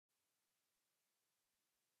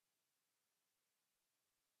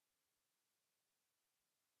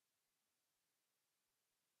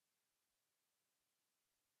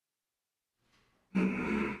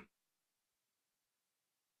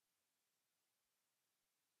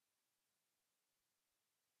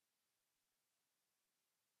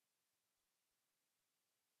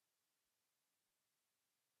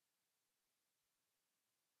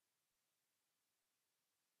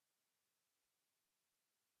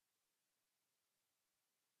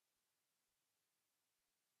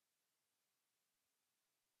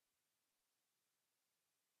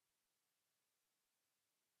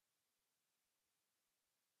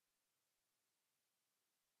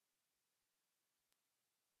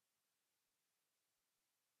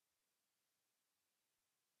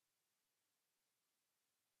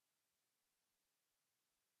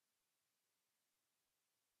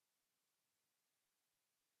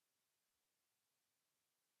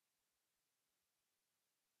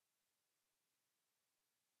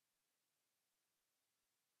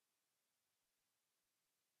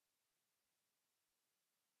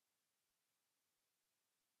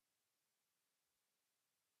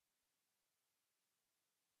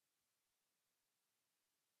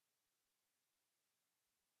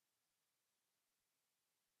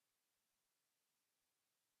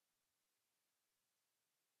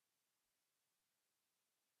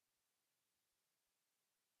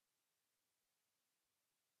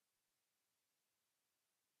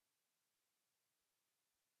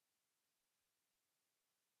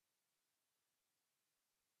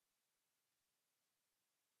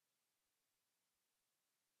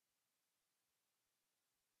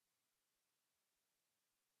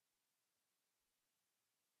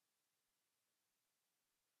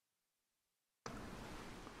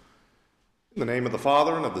In the name of the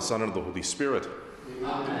Father, and of the Son, and of the Holy Spirit.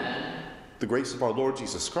 Amen. The grace of our Lord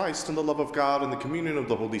Jesus Christ, and the love of God, and the communion of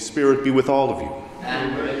the Holy Spirit be with all of you.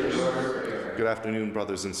 And with your spirit. Good afternoon,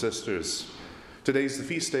 brothers and sisters. Today is the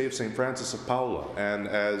feast day of St. Francis of Paula, and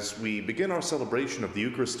as we begin our celebration of the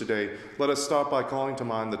Eucharist today, let us start by calling to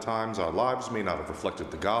mind the times our lives may not have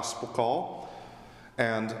reflected the gospel call,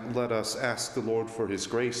 and let us ask the Lord for his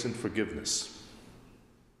grace and forgiveness.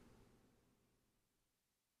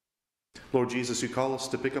 Lord Jesus, you call us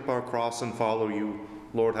to pick up our cross and follow you.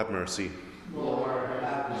 Lord, have mercy. Lord,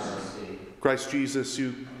 have mercy. Christ Jesus,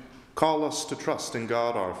 you call us to trust in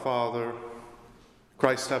God our Father.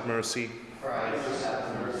 Christ, have mercy. Christ,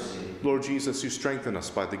 have mercy. Lord Jesus, you strengthen us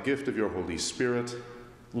by the gift of your Holy Spirit.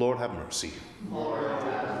 Lord, have mercy. Lord,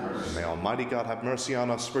 have mercy. May Almighty God have mercy on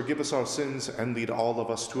us, forgive us our sins, and lead all of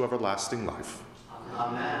us to everlasting life.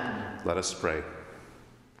 Amen. Let us pray.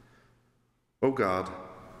 O God,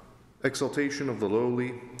 exaltation of the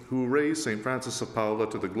lowly, who raised St. Francis of Paula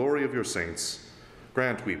to the glory of your saints,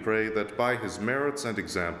 grant, we pray, that by his merits and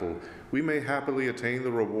example we may happily attain the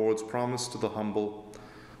rewards promised to the humble,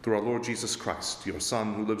 through our Lord Jesus Christ, your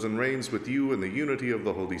Son, who lives and reigns with you in the unity of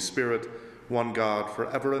the Holy Spirit, one God,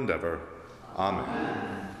 forever and ever. Amen.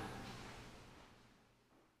 Amen.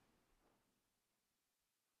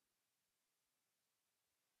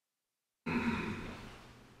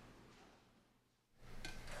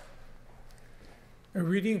 A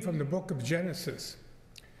reading from the book of Genesis.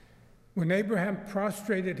 When Abraham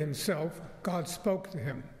prostrated himself, God spoke to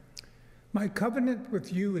him. My covenant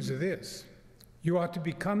with you is this: you are to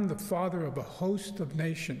become the father of a host of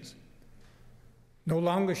nations. No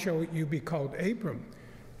longer shall you be called Abram.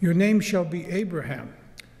 Your name shall be Abraham,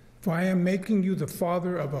 for I am making you the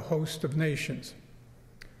father of a host of nations.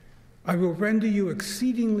 I will render you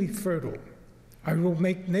exceedingly fertile. I will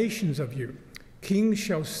make nations of you. Kings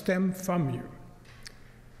shall stem from you.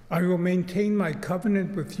 I will maintain my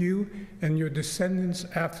covenant with you and your descendants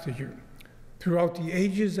after you, throughout the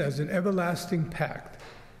ages as an everlasting pact,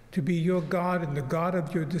 to be your God and the God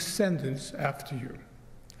of your descendants after you.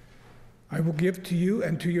 I will give to you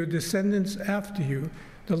and to your descendants after you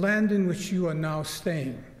the land in which you are now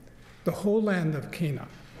staying, the whole land of Canaan,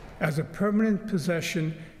 as a permanent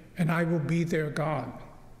possession, and I will be their God.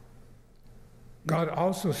 God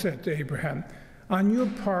also said to Abraham, on your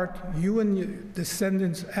part, you and your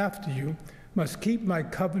descendants after you must keep my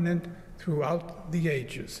covenant throughout the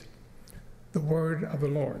ages. The word of the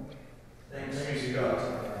Lord. Thanks be to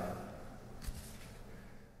God.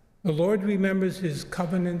 The Lord remembers his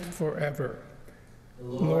covenant forever. The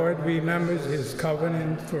Lord remembers his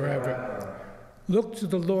covenant forever. Look to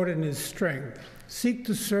the Lord in his strength. Seek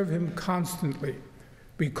to serve him constantly.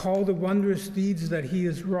 Recall the wondrous deeds that he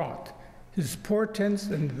has wrought, his portents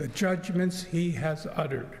and the judgments he has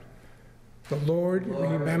uttered. The Lord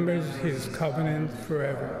remembers his covenant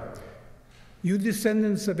forever. You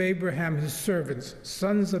descendants of Abraham, his servants,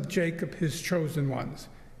 sons of Jacob, his chosen ones.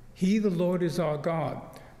 He, the Lord, is our God.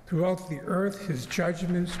 Throughout the earth his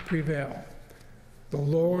judgments prevail. The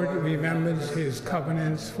Lord remembers his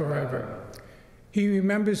covenants forever. He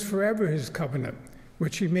remembers forever his covenant,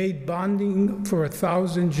 which he made binding for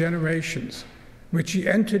 1,000 generations, which he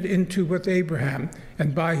entered into with Abraham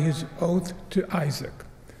and by his oath to Isaac.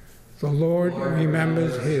 The Lord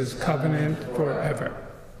remembers his covenant forever.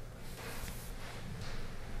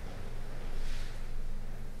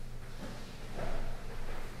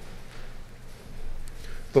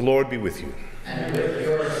 The Lord be with you. And with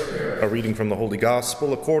your spirit. A reading from the Holy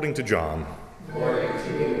Gospel according to John. Glory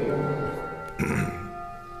to you.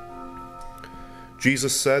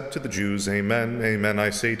 Jesus said to the Jews, Amen, amen, I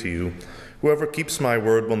say to you, whoever keeps my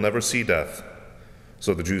word will never see death.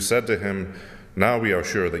 So the Jews said to him, now we are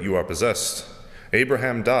sure that you are possessed.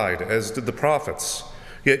 Abraham died, as did the prophets.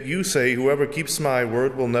 Yet you say, whoever keeps my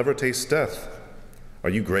word will never taste death. Are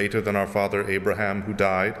you greater than our father Abraham, who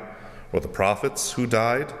died, or the prophets who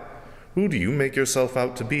died? Who do you make yourself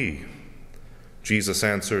out to be? Jesus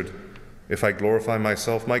answered, if I glorify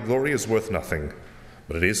myself, my glory is worth nothing.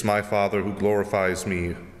 But it is my Father who glorifies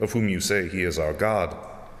me, of whom you say he is our God.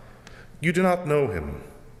 You do not know him,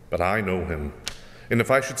 but I know him. And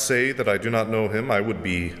if I should say that I do not know him, I would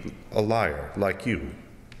be a liar like you.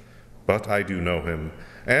 But I do know him,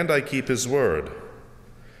 and I keep his word.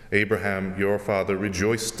 Abraham, your father,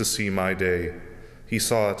 rejoiced to see my day. He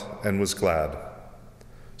saw it and was glad.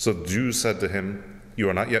 So the Jews said to him, you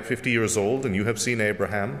are not yet 50 years old, and you have seen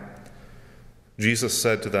Abraham? Jesus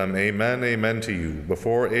said to them, amen, amen to you.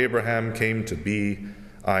 Before Abraham came to be,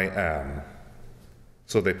 I am.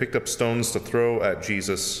 So they picked up stones to throw at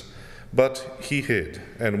Jesus, but he hid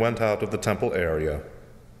and went out of the temple area.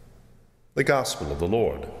 The Gospel of the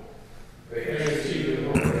Lord. Praise to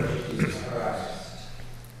you, Lord Jesus Christ.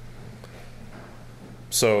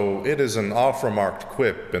 So it is an oft-remarked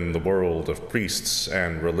quip in the world of priests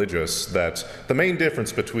and religious that the main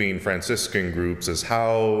difference between Franciscan groups is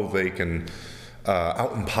how they can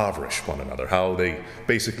out-impoverish one another, how they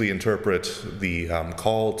basically interpret the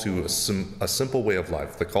call to a simple way of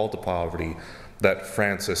life, the call to poverty that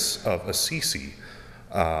Francis of Assisi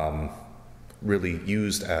really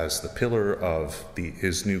used as the pillar of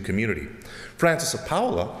his new community. Francis of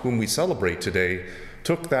Paula, whom we celebrate today,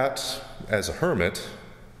 took that as a hermit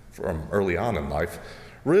from early on in life,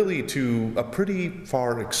 really to a pretty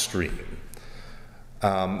far extreme.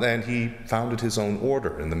 And he founded his own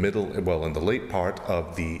order in the late part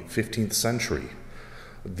of the 15th century,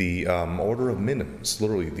 the Order of Minims,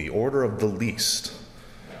 literally the Order of the Least.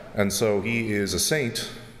 And so he is a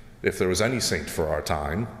saint, if there was any saint for our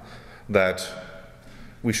time, that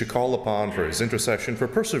we should call upon for his intercession, for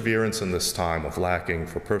perseverance in this time of lacking,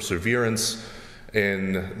 for perseverance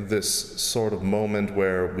in this sort of moment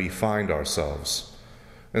where we find ourselves.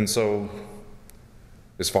 And so,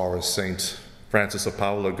 as far as St. Francis of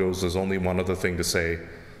Paula goes, there's only one other thing to say.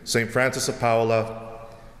 St. Francis of Paula,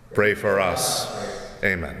 pray for us.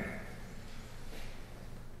 Amen.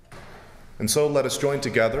 And so let us join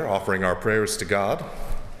together, offering our prayers to God.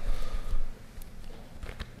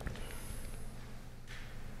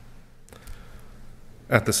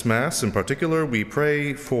 At this Mass, in particular, we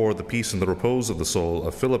pray for the peace and the repose of the soul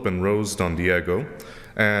of Philip and Rose Don Diego,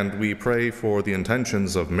 and we pray for the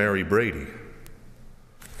intentions of Mary Brady,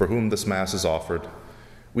 for whom this Mass is offered.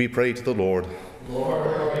 We pray to the Lord.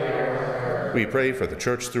 We pray for the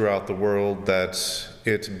Church throughout the world, that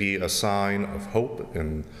it be a sign of hope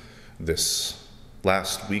in this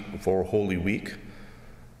last week before Holy Week.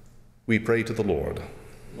 We pray to the Lord.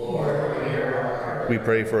 We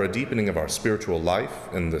pray for a deepening of our spiritual life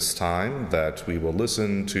in this time, that we will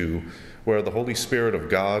listen to where the Holy Spirit of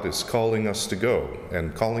God is calling us to go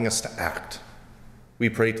and calling us to act. We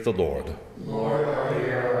pray to the Lord. Lord,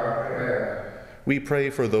 hear our prayer. We pray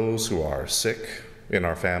for those who are sick in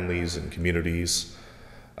our families and communities,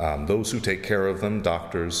 those who take care of them,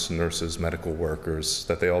 doctors, nurses, medical workers,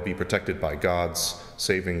 that they all be protected by God's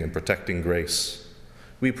saving and protecting grace.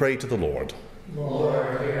 We pray to the Lord.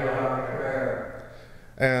 Lord, hear our prayer.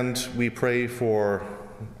 And we pray for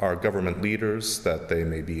our government leaders, that they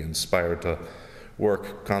may be inspired to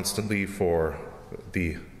work constantly for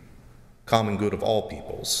the common good of all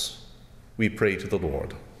peoples. We pray to the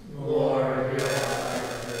Lord. Lord, hear our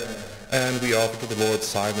prayer. And we offer to the Lord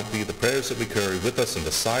silently the prayers that we carry with us in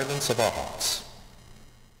the silence of our hearts.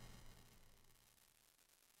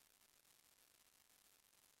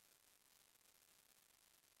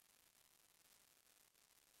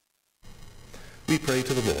 We pray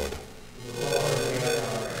to the Lord.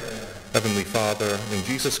 Heavenly Father, in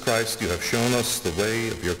Jesus Christ you have shown us the way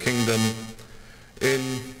of your kingdom.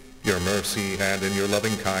 In your mercy and in your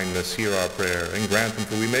loving kindness, hear our prayer and grant them,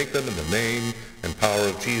 for we make them in the name and power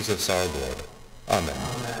of Jesus our Lord. Amen.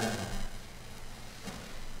 Amen.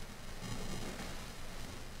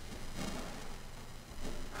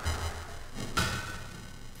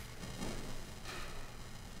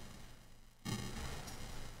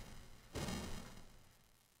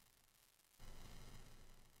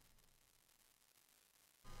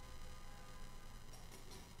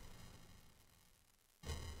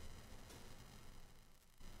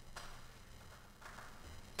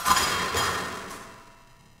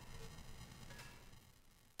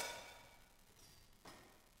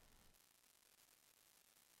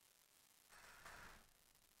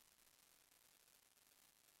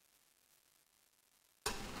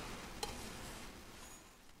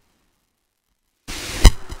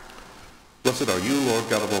 Blessed are you, Lord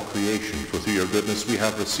God of all creation, for through your goodness we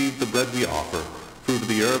have received the bread we offer. Fruit of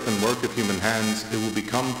the earth and work of human hands, it will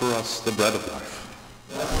become for us the bread of life.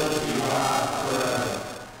 Blessed be God forever.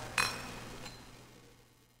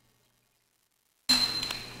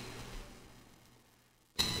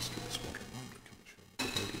 Let's give this water wine to come share the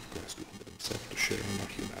body of Christ who humbled himself to share in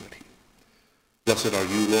our humanity. Blessed are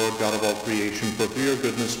you, Lord God of all creation, for through your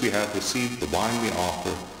goodness we have received the wine we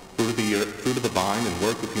offer. Fruit of the vine and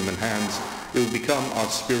work of human hands, it will become our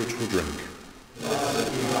spiritual drink.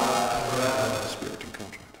 Blessed be God forever. Spirit and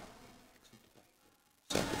contrite.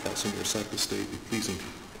 Sacrifice in your sight this day be pleasing to you,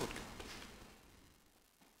 Lord God.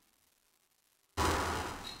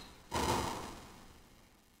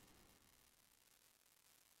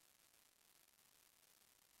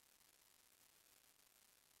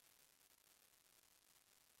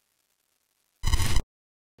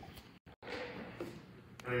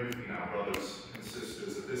 Pray with me now, brothers and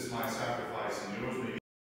sisters, that this my sacrifice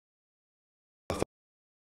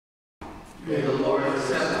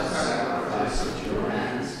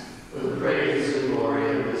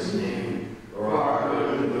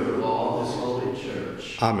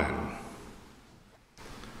Amen.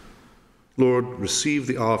 Lord, receive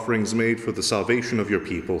the offerings made for the salvation of your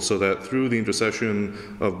people, so that through the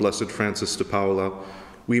intercession of Blessed Francis de Paula,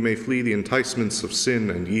 we may flee the enticements of sin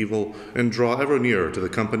and evil and draw ever nearer to the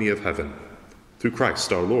company of heaven. Through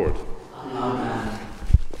Christ our Lord. Amen.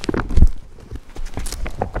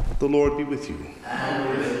 The Lord be with you.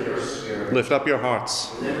 And with your spirit. Lift up your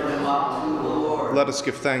hearts. Lift them up to the Lord. Let us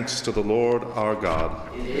give thanks to the Lord our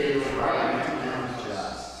God. It is right and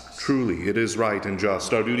just. Truly, it is right and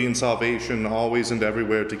just, our duty in salvation, always and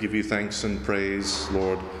everywhere to give you thanks and praise,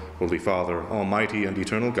 Lord, Holy Father, Almighty and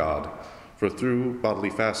eternal God. For through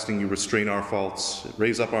bodily fasting you restrain our faults,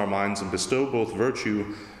 raise up our minds, and bestow both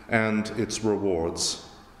virtue and its rewards.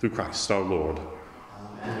 Through Christ our Lord.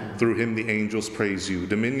 Amen. Through him the angels praise you,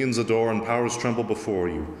 dominions adore, and powers tremble before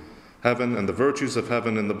you. Heaven and the virtues of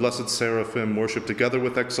heaven and the blessed seraphim worship together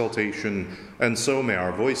with exultation, and so may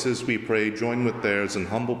our voices, we pray, join with theirs in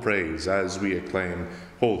humble praise as we acclaim,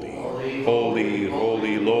 Holy, holy, holy,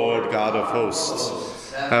 holy Lord God of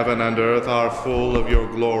hosts. Heaven and earth are full of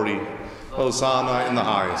your glory. Hosanna in the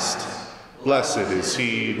highest. Blessed is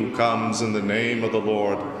he who comes in the name of the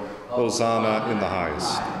Lord. Hosanna in the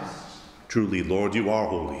highest. Truly, Lord, you are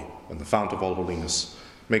holy, and the fount of all holiness.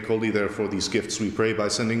 Make holy, therefore, these gifts, we pray, by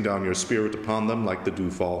sending down your Spirit upon them like the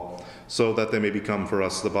dewfall, so that they may become for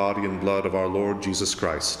us the body and blood of our Lord Jesus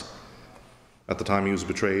Christ. At the time he was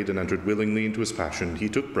betrayed and entered willingly into his passion, he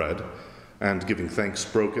took bread, and giving thanks,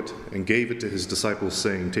 broke it, and gave it to his disciples,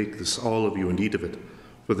 saying, Take this, all of you, and eat of it,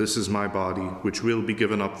 for this is my body, which will be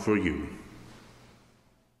given up for you.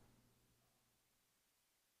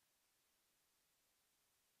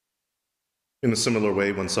 In a similar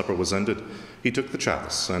way, when supper was ended, he took the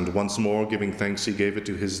chalice, and once more giving thanks, he gave it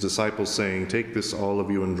to his disciples, saying, Take this, all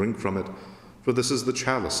of you, and drink from it, for this is the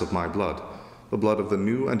chalice of my blood, the blood of the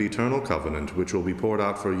new and eternal covenant, which will be poured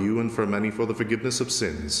out for you and for many for the forgiveness of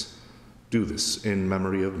sins. Do this in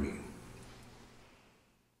memory of me.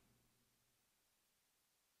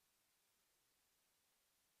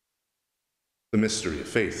 The mystery of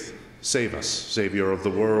faith. Save us, Savior of the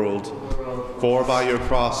world, for by your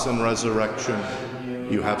cross and resurrection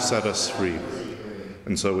you have set us free.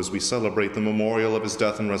 And so as we celebrate the memorial of his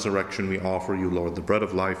death and resurrection, we offer you, Lord, the bread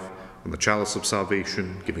of life and the chalice of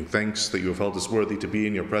salvation, giving thanks that you have held us worthy to be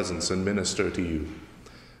in your presence and minister to you.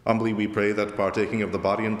 Humbly we pray that, partaking of the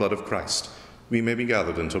body and blood of Christ, we may be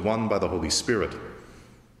gathered into one by the Holy Spirit.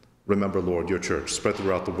 Remember, Lord, your church spread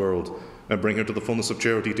throughout the world, and bring her to the fullness of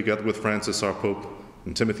charity, together with Francis our Pope,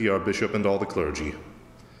 and Timothy our Bishop, and all the clergy.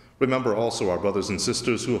 Remember also our brothers and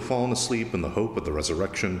sisters who have fallen asleep in the hope of the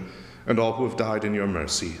resurrection, and all who have died in your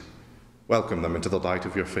mercy. Welcome them into the light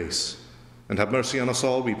of your face. And have mercy on us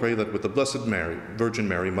all, we pray, that with the Blessed Mary, Virgin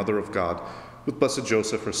Mary, Mother of God, with blessed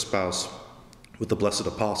Joseph, her spouse, with the blessed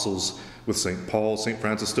apostles, with St. Paul, St.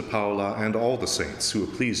 Francis de Paula, and all the saints who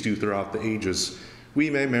have pleased you throughout the ages, we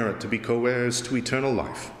may merit to be co-heirs to eternal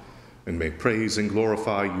life, and may praise and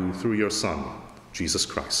glorify you through your Son, Jesus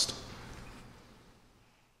Christ.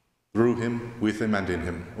 Through him, with him, and in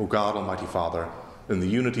him, O God, Almighty Father, in the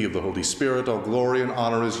unity of the Holy Spirit, all glory and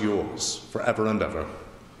honor is yours, forever and ever.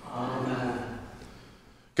 Amen.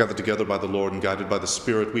 Gathered together by the Lord and guided by the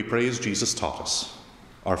Spirit, we pray as Jesus taught us.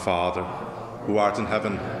 Our Father, who art in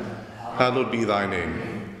heaven, hallowed be thy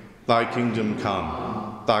name. Thy kingdom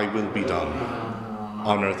come, thy will be done,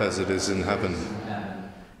 on earth as it is in heaven.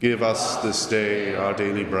 Give us this day our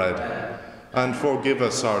daily bread, and forgive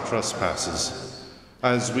us our trespasses,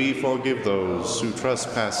 as we forgive those who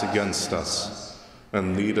trespass against us.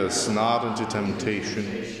 And lead us not into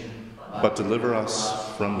temptation, but deliver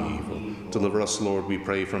us from evil. Deliver us, Lord, we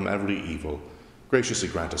pray, from every evil. Graciously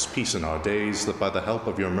grant us peace in our days, that by the help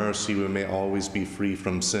of your mercy we may always be free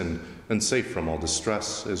from sin and safe from all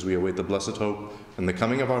distress, as we await the blessed hope and the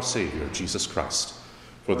coming of our Savior, Jesus Christ.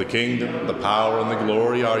 For the kingdom, the power, and the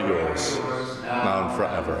glory are yours, now and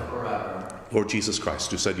forever. Lord Jesus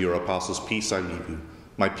Christ, who said to your apostles, Peace I leave you,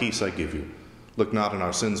 my peace I give you. Look not on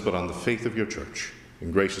our sins, but on the faith of your church,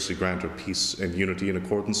 and graciously grant her peace and unity in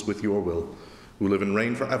accordance with your will, who live and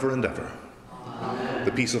reign forever and ever. Amen.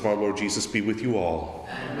 The peace of our Lord Jesus be with you all.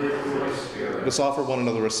 And with your spirit. Let us offer one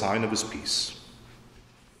another a sign of his peace.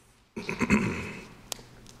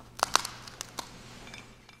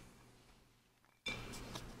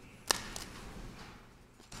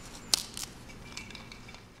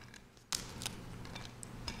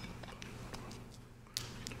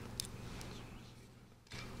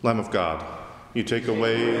 Lamb of God, you take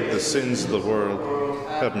away the sins of the world,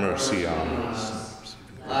 have mercy on us.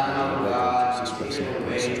 Lamb of God, you take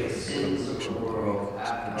away the sins of the world,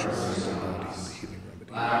 have mercy on us.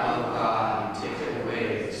 Lamb of God, you take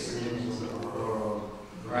away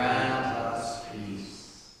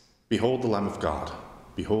Lamb of God.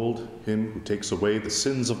 Behold him who takes away the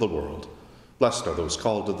sins of the world. Blessed are those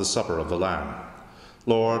called to the supper of the Lamb.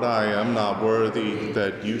 Lord, I am not worthy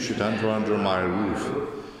that you should enter under my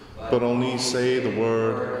roof, but only say the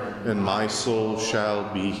word, and my soul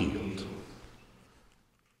shall be healed.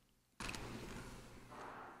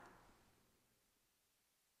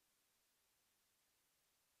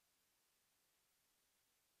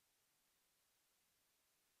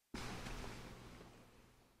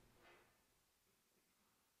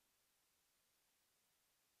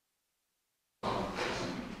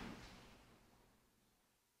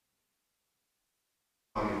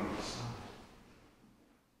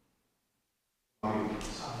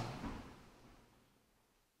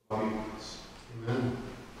 Amen.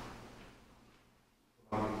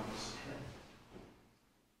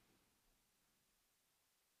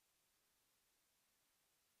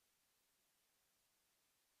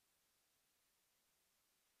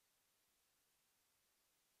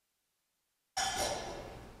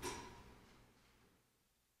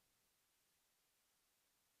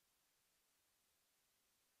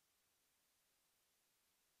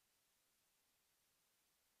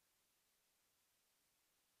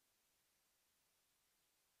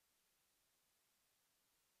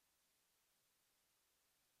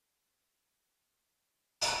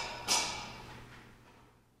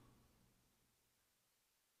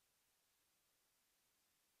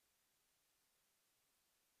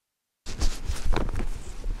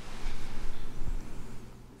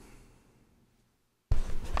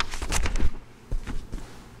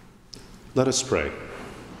 Let us pray.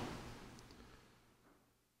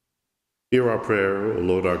 Hear our prayer, O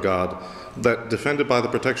Lord our God, that, defended by the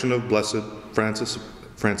protection of Blessed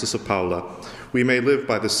Francis of Paula, we may live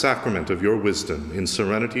by the sacrament of your wisdom in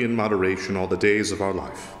serenity and moderation all the days of our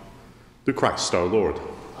life. Through Christ our Lord.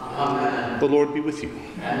 Amen. The Lord be with you.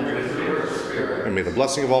 And with your spirit. And may the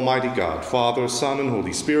blessing of Almighty God, Father, Son, and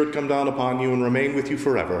Holy Spirit come down upon you and remain with you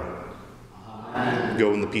forever. Amen.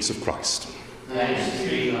 Go in the peace of Christ. Thanks